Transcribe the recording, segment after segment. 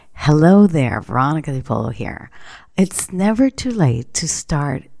Hello there, Veronica DiPolo here. It's never too late to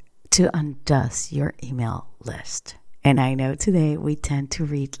start to undust your email list. And I know today we tend to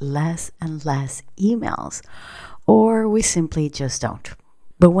read less and less emails, or we simply just don't.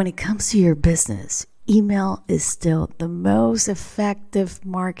 But when it comes to your business, email is still the most effective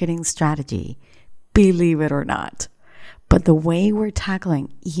marketing strategy, believe it or not. But the way we're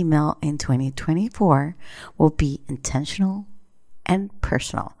tackling email in 2024 will be intentional and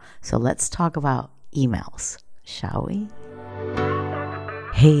personal. So let's talk about emails, shall we?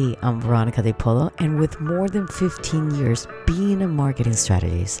 Hey, I'm Veronica DiPolo, and with more than 15 years being a marketing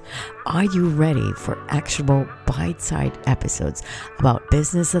strategist, are you ready for actionable bite-sized episodes about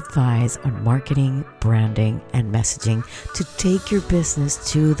business advice on marketing, branding, and messaging to take your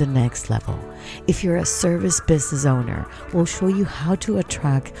business to the next level? If you're a service business owner, we'll show you how to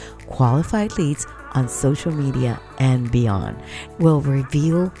attract qualified leads on social media and beyond. We'll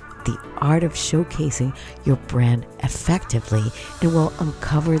reveal the art of showcasing your brand effectively, and will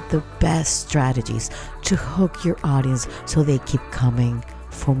uncover the best strategies to hook your audience so they keep coming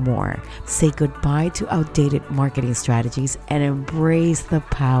for more. Say goodbye to outdated marketing strategies and embrace the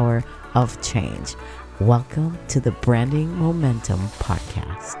power of change. Welcome to the Branding Momentum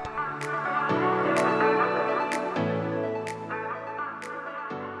Podcast.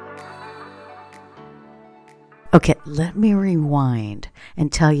 Okay, let me rewind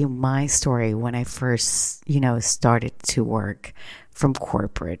and tell you my story when I first, started to work from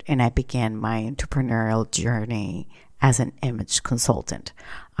corporate and I began my entrepreneurial journey as an image consultant.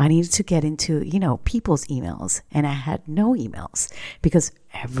 I needed to get into, people's emails, and I had no emails because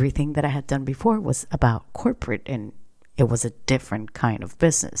everything that I had done before was about corporate and it was a different kind of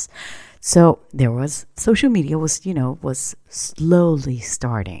business. So there was social media was slowly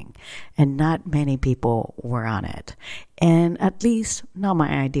starting, and not many people were on it, and at least not my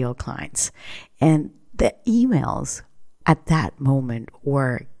ideal clients. And the emails at that moment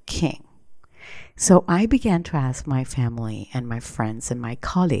were king. So I began to ask my family and my friends and my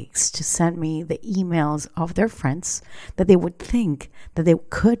colleagues to send me the emails of their friends that they would think that they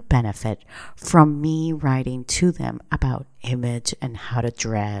could benefit from me writing to them about image and how to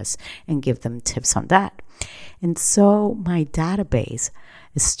dress and give them tips on that. And so my database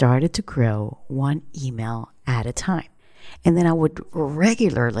started to grow one email at a time. And then I would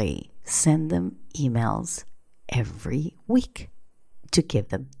regularly send them emails every week to give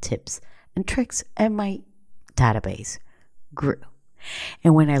them tips and tricks, and my database grew.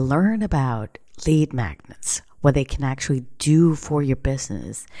 And when I learned about lead magnets, what they can actually do for your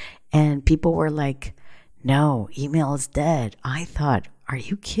business, and people were like, no, email is dead. I thought, are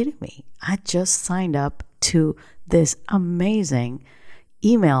you kidding me? I just signed up to this amazing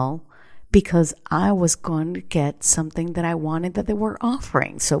email because I was going to get something that I wanted that they were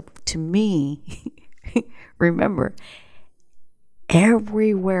offering. So to me, remember,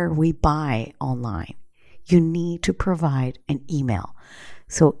 everywhere we buy online, you need to provide an email.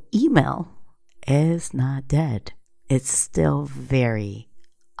 So email is not dead. It's still very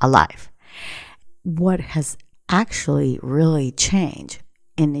alive. What has actually really changed,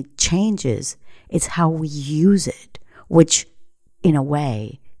 and it changes, is how we use it, which in a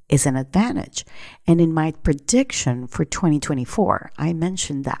way is an advantage. And in my prediction for 2024, I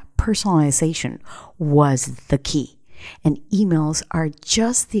mentioned that personalization was the key. And emails are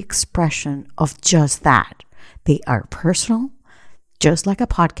just the expression of just that. They are personal, just like a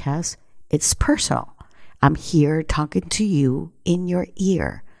podcast. It's personal. I'm here talking to you in your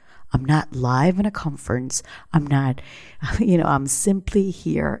ear. I'm not live in a conference. I'm not, I'm simply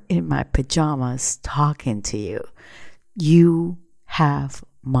here in my pajamas talking to you. You have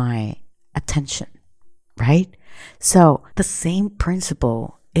my attention, right? So the same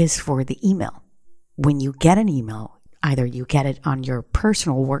principle is for the email. When you get an email, either you get it on your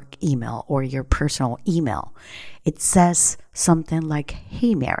personal work email or your personal email. It says something like,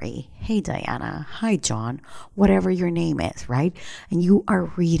 hey, Mary, hey, Diana, hi, John, whatever your name is, right? And you are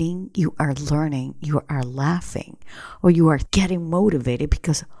reading, you are learning, you are laughing, or you are getting motivated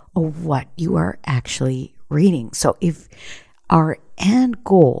because of what you are actually reading. So if our end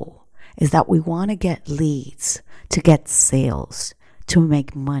goal is that we want to get leads, to get sales, to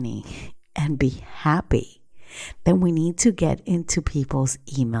make money and be happy, then we need to get into people's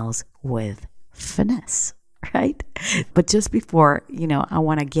emails with finesse, right? But just before, I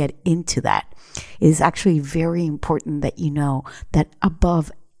want to get into that, it is actually very important that you know that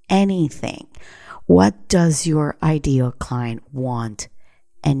above anything, what does your ideal client want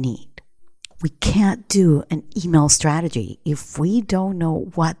and need? We can't do an email strategy if we don't know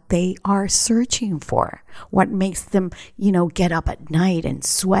what they are searching for, what makes them, get up at night and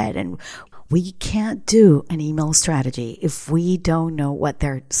sweat. And we can't do an email strategy if we don't know what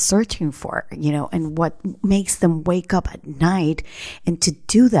they're searching for, and what makes them wake up at night. And to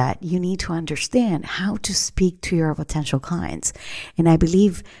do that, you need to understand how to speak to your potential clients. And I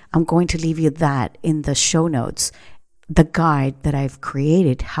believe I'm going to leave you that in the show notes, the guide that I've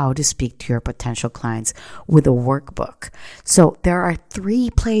created, how to speak to your potential clients with a workbook. So there are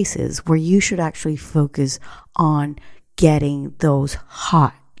 3 places where you should actually focus on getting those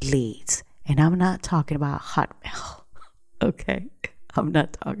hot leads. And I'm not talking about Hotmail, okay? I'm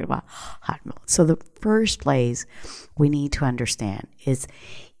not talking about Hotmail. So the first place we need to understand is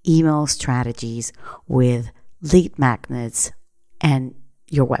email strategies with lead magnets and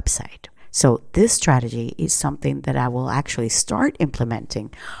your website. So this strategy is something that I will actually start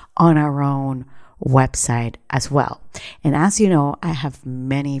implementing on our own website as well. And as you know, I have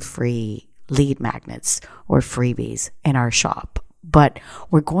many free lead magnets or freebies in our shop. But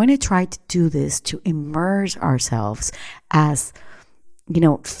we're going to try to do this to immerse ourselves as,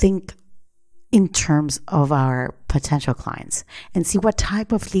 think in terms of our potential clients and see what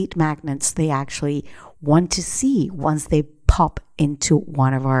type of lead magnets they actually want to see once they pop into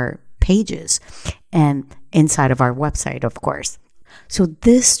one of our pages and inside of our website, of course. So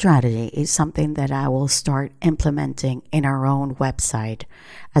this strategy is something that I will start implementing in our own website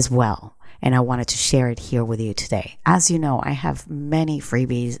as well. And I wanted to share it here with you today. As you know, I have many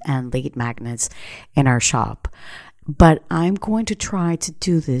freebies and lead magnets in our shop, but I'm going to try to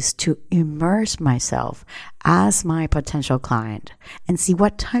do this to immerse myself as my potential client and see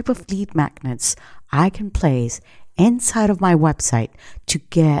what type of lead magnets I can place inside of my website to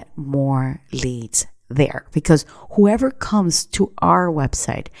get more leads there, because whoever comes to our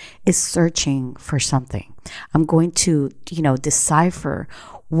website is searching for something. I'm going to, decipher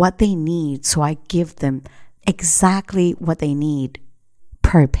what they need, so I give them exactly what they need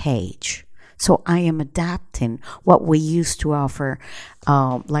per page. So I am adapting what we used to offer,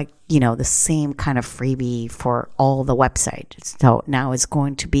 the same kind of freebie for all the websites. So now it's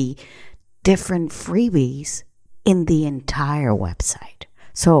going to be different freebies in the entire website.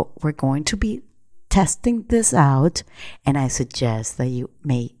 So we're going to be testing this out, and I suggest that you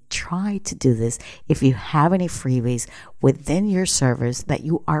may try to do this if you have any freebies within your service that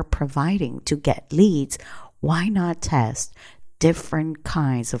you are providing to get leads. Why not test different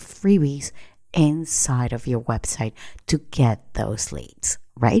kinds of freebies inside of your website to get those leads,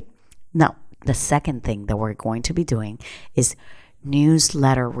 right? Now, the second thing that we're going to be doing is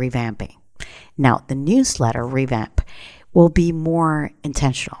newsletter revamping. Now, the newsletter revamp will be more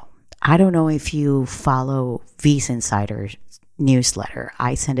intentional. I don't know if you follow Visa Insider's newsletter.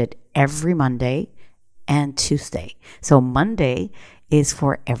 I send it every Monday and Tuesday. So Monday is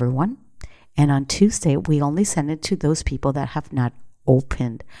for everyone. And on Tuesday, we only send it to those people that have not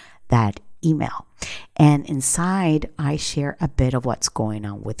opened that email. And inside, I share a bit of what's going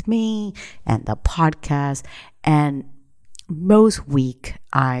on with me and the podcast. And most week,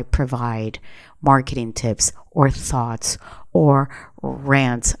 I provide marketing tips or thoughts or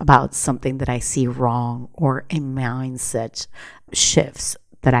rants about something that I see wrong or a mindset shifts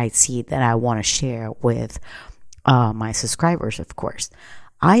that I see that I want to share with my subscribers, of course.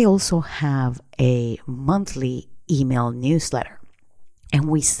 I also have a monthly email newsletter, and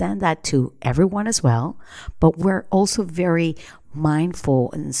we send that to everyone as well, but we're also very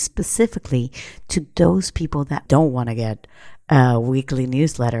mindful and specifically to those people that don't want to get a weekly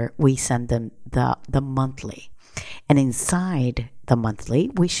newsletter. We send them the monthly, and inside the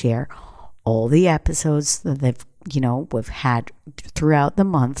monthly we share all the episodes that we've had throughout the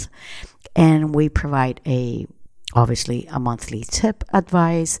month, and we provide obviously a monthly tip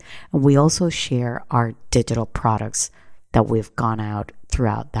advice, and we also share our digital products that we've gone out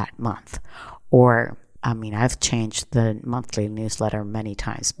throughout that month. I've changed the monthly newsletter many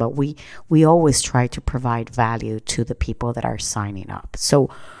times, but we always try to provide value to the people that are signing up. So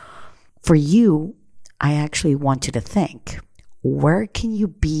for you, I actually want you to think, where can you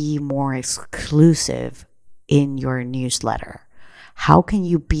be more exclusive in your newsletter? How can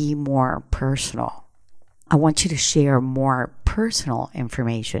you be more personal? I want you to share more personal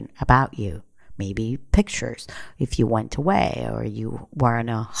information about you. Maybe pictures if you went away, or you were on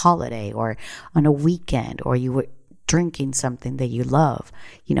a holiday, or on a weekend, or you were drinking something that you love.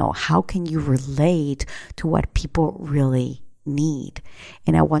 How can you relate to what people really need?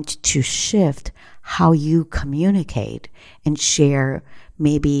 And I want you to shift how you communicate and share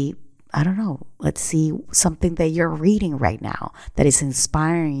maybe I don't know, let's see something that you're reading right now that is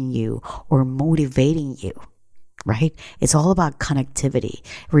inspiring you or motivating you, right? It's all about connectivity.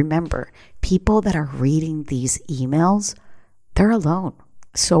 Remember, people that are reading these emails, they're alone.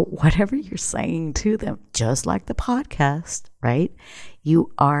 So whatever you're saying to them, just like the podcast, right?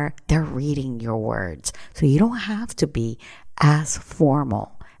 They're reading your words. So you don't have to be as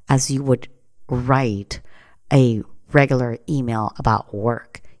formal as you would write a regular email about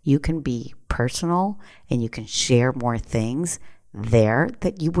work. You can be personal and you can share more things there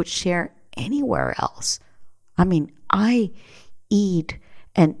that you would share anywhere else. I mean, I eat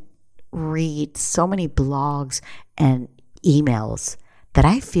and read so many blogs and emails that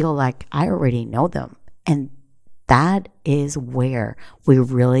I feel like I already know them. And that is where we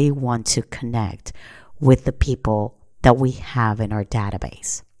really want to connect with the people that we have in our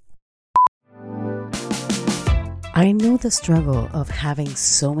database. I know the struggle of having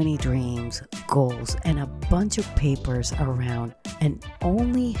so many dreams, goals, and a bunch of papers around, and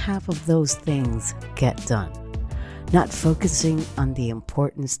only half of those things get done. Not focusing on the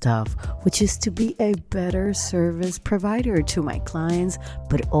important stuff, which is to be a better service provider to my clients,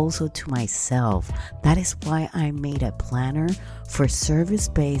 but also to myself. That is why I made a planner for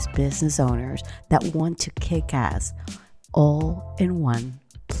service-based business owners that want to kick ass, all in one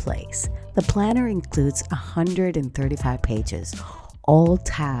place. The planner includes 135 pages. All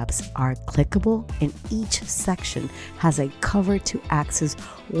tabs are clickable and each section has a cover to access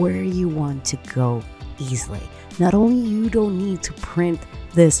where you want to go easily. Not only you don't need to print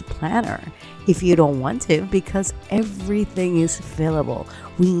this planner if you don't want to, because everything is fillable.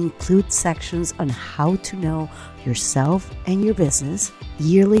 We include sections on how to know yourself and your business,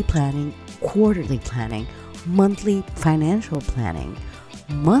 yearly planning, quarterly planning, monthly financial planning,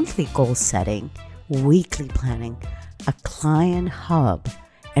 monthly goal setting, weekly planning, a client hub,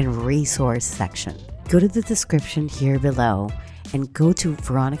 and resource section. Go to the description here below and go to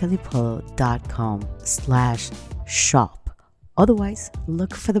veronicadipolo.com/shop. Otherwise,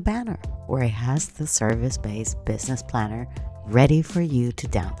 look for the banner where it has the service-based business planner ready for you to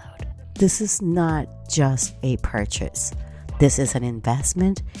download. This is not just a purchase. This is an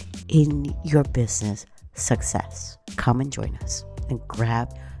investment in your business success. Come and join us and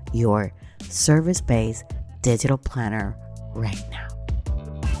grab your service-based digital planner right now.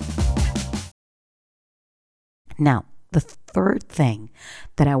 Now, the third thing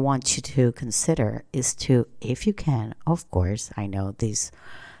that I want you to consider is to, if you can, of course, I know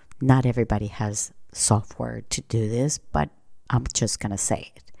not everybody has software to do this, but I'm just going to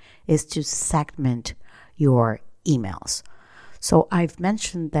say it, is to segment your emails. So I've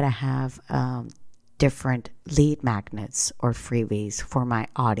mentioned that I have different lead magnets or freebies for my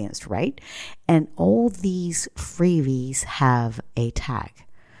audience, right? And all these freebies have a tag.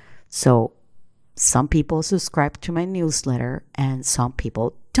 So some people subscribe to my newsletter and some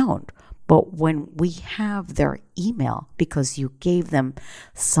people don't. But when we have their email, because you gave them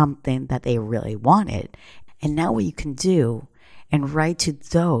something that they really wanted, and now what you can do and write to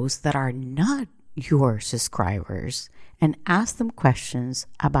those that are not your subscribers and ask them questions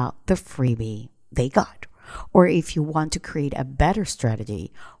about the freebie they got. Or if you want to create a better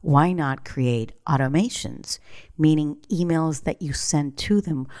strategy, why not create automations, meaning emails that you send to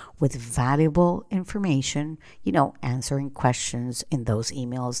them with valuable information, answering questions in those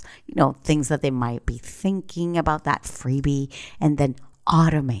emails, things that they might be thinking about that freebie, and then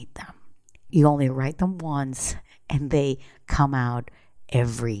automate them. You only write them once and they come out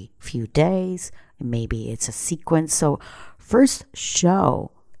every few days. Maybe it's a sequence. So first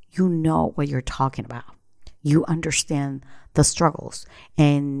show you know what you're talking about. You understand the struggles,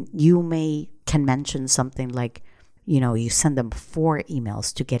 and you can mention something like, you send them 4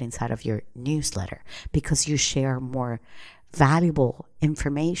 emails to get inside of your newsletter because you share more valuable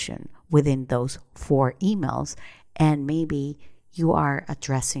information within those 4 emails. And maybe you are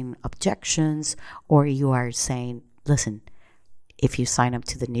addressing objections, or you are saying, listen, if you sign up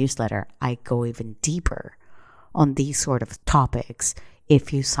to the newsletter, I go even deeper on these sort of topics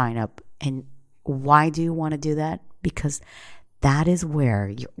if you sign up. And why do you want to do that? Because that is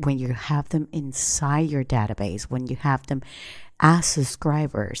where, when you have them inside your database, when you have them as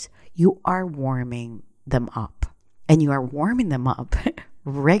subscribers, you are warming them up. And you are warming them up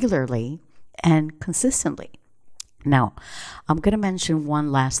regularly and consistently. Now, I'm going to mention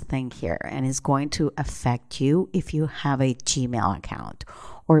one last thing here, and it's going to affect you if you have a Gmail account,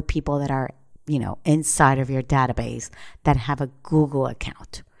 or people that are, inside of your database that have a Google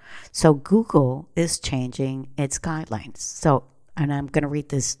account. So Google is changing its guidelines. And I'm going to read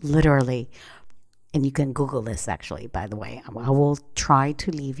this literally and you can Google this actually, by the way. I will try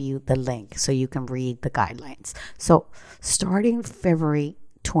to leave you the link so you can read the guidelines. So, starting February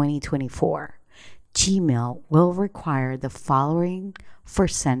 2024, Gmail will require the following for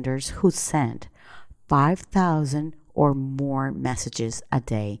senders who send 5,000 or more messages a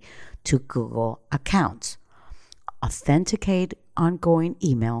day to Google accounts. Authenticate ongoing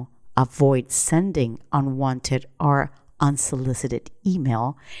email, avoid sending unwanted or unsolicited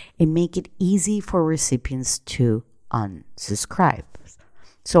email, and make it easy for recipients to unsubscribe.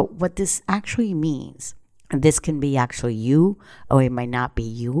 So what this actually means, and this can be actually you, or it might not be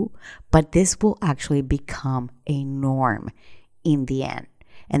you, but this will actually become a norm in the end.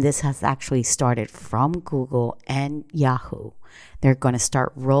 And this has actually started from Google and Yahoo. They're going to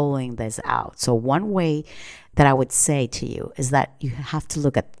start rolling this out. So one way that I would say to you is that you have to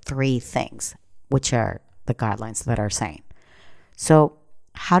look at 3 things, which are the guidelines that are saying. So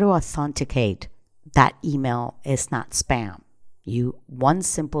how to authenticate that email is not spam. One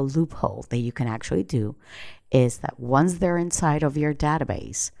simple loophole that you can actually do is that once they're inside of your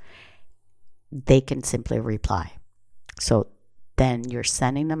database, they can simply reply. So then you're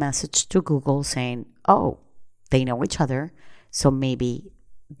sending a message to Google saying, oh, they know each other, so maybe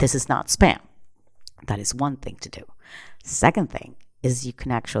this is not spam. That is one thing to do. Second thing is you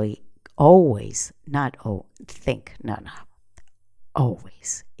can actually always,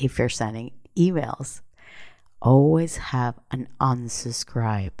 always, if you're sending emails, always have an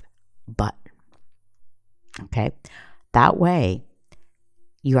unsubscribe button. Okay? That way,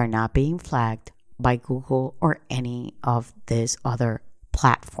 you are not being flagged by Google or any of these other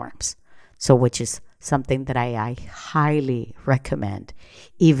platforms. So, which is something that I highly recommend,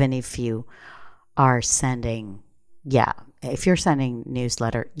 even if you are sending, if you're sending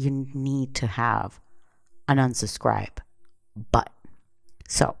newsletter, you need to have an unsubscribe button.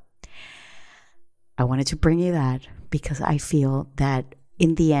 So, I wanted to bring you that because I feel that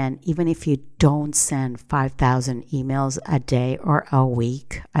in the end, even if you don't send 5,000 emails a day or a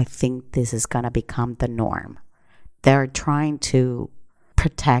week, I think this is going to become the norm. They're trying to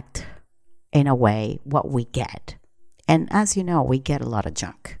protect, in a way, what we get. And as you know, we get a lot of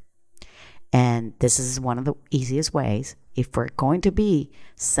junk. And this is one of the easiest ways. If we're going to be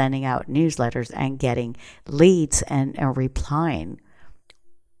sending out newsletters and getting leads and replying,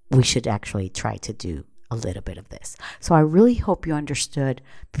 we should actually try to do a little bit of this. So I really hope you understood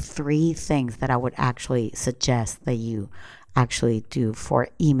the 3 things that I would actually suggest that you actually do for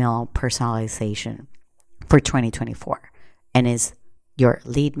email personalization for 2024. And is your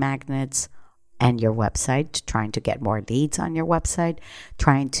lead magnets and your website, trying to get more leads on your website,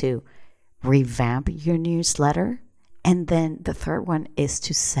 trying to revamp your newsletter. And then the third one is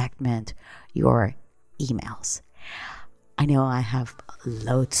to segment your emails. I know I have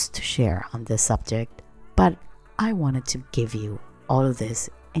loads to share on this subject, but I wanted to give you all of this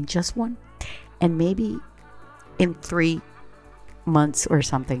in just one. And maybe in 3 months or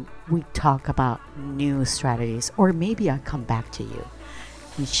something, we talk about new strategies. Or maybe I come back to you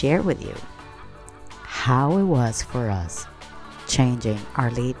and share with you how it was for us changing our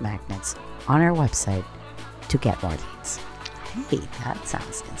lead magnets on our website to get more leads. Hey, that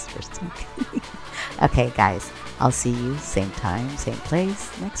sounds interesting. Okay, guys, I'll see you same time, same place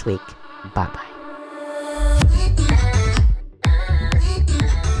next week. Bye-bye.